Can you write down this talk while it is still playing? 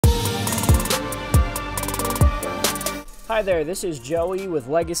Hi there, this is Joey with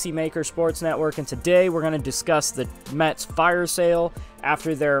LegacyMaker Sports Network, and today we're going to discuss the Mets fire sale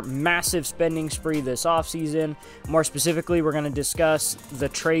after their massive spending spree this offseason. More specifically, we're going to discuss the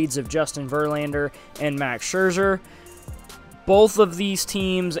trades of Justin Verlander and Max Scherzer. Both of these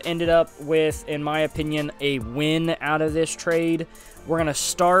teams ended up with, in my opinion, a win out of this trade. We're going to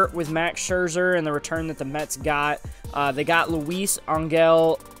start with Max Scherzer and the return that the Mets got. They got Luis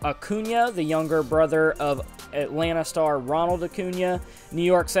Angel Acuna, the younger brother of Atlanta star Ronald Acuna. New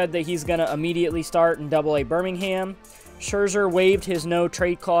York said that he's going to immediately start in Double-A Birmingham. Scherzer waived his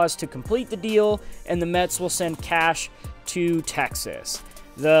no-trade clause to complete the deal, and the Mets will send cash to Texas.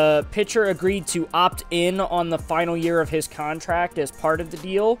 The pitcher agreed to opt in on the final year of his contract as part of the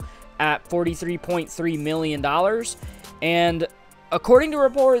deal at $43.3 million. And according to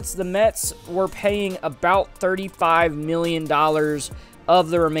reports, the Mets were paying about $35 million of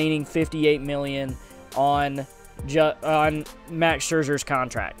the remaining $58 million on Max Scherzer's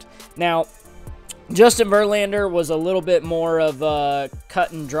contract. Now, Justin Verlander was a little bit more of a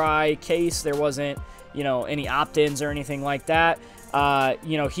cut and dry case. There wasn't, any opt-ins or anything like that.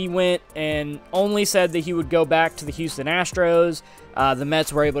 He went and only said that he would go back to the Houston Astros. The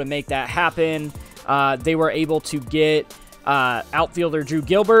Mets were able to make that happen. They were able to get outfielder Drew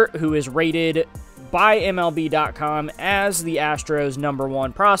Gilbert, who is rated by MLB.com as the Astros'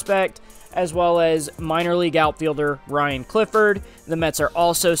 #1 prospect, as well as minor league outfielder Ryan Clifford. The Mets are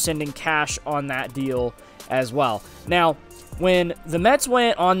also sending cash on that deal as well. Now, when the Mets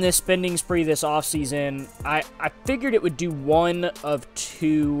went on this spending spree this offseason, I figured it would do one of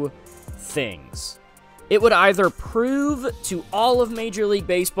two things. It would either prove to all of Major League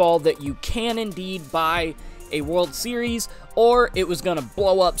Baseball that you can indeed buy a World Series, or it was going to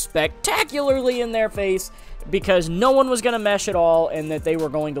blow up spectacularly in their face because no one was going to mesh at all and that they were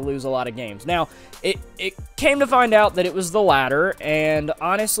going to lose a lot of games. Now, it came to find out that it was the latter, and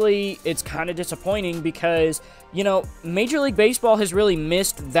honestly, it's kind of disappointing because, Major League Baseball has really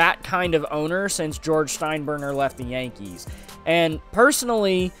missed that kind of owner since George Steinbrenner left the Yankees. And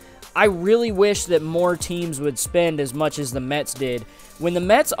personally, I really wish that more teams would spend as much as the Mets did. When the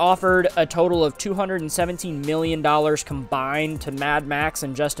Mets offered a total of $217 million combined to Mad Max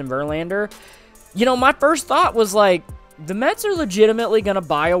and Justin Verlander, my first thought was like, the Mets are legitimately going to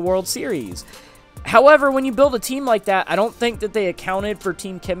buy a World Series. However, when you build a team like that, I don't think that they accounted for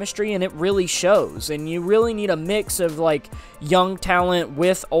team chemistry, and it really shows. And you really need a mix of, young talent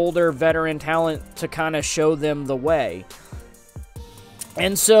with older veteran talent to kind of show them the way.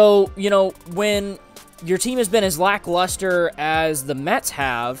 And so, when your team has been as lackluster as the Mets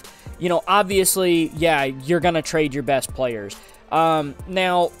have, obviously, yeah, you're going to trade your best players.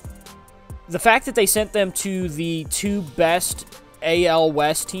 Now, the fact that they sent them to the two best AL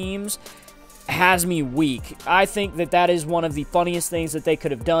West teams has me weak. I think that is one of the funniest things that they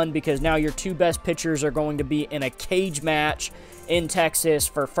could have done, because now your two best pitchers are going to be in a cage match in Texas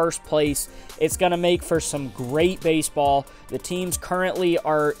for first place. It's going to make for some great baseball. The teams currently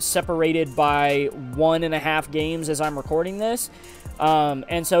are separated by 1.5 games as I'm recording this.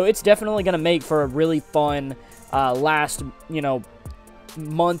 And so it's definitely going to make for a really fun last,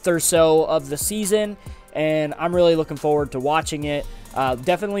 month or so of the season. And I'm really looking forward to watching it.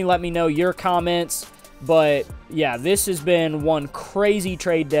 Definitely let me know your comments. But, yeah, this has been one crazy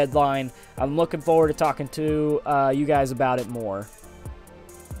trade deadline. I'm looking forward to talking to you guys about it more.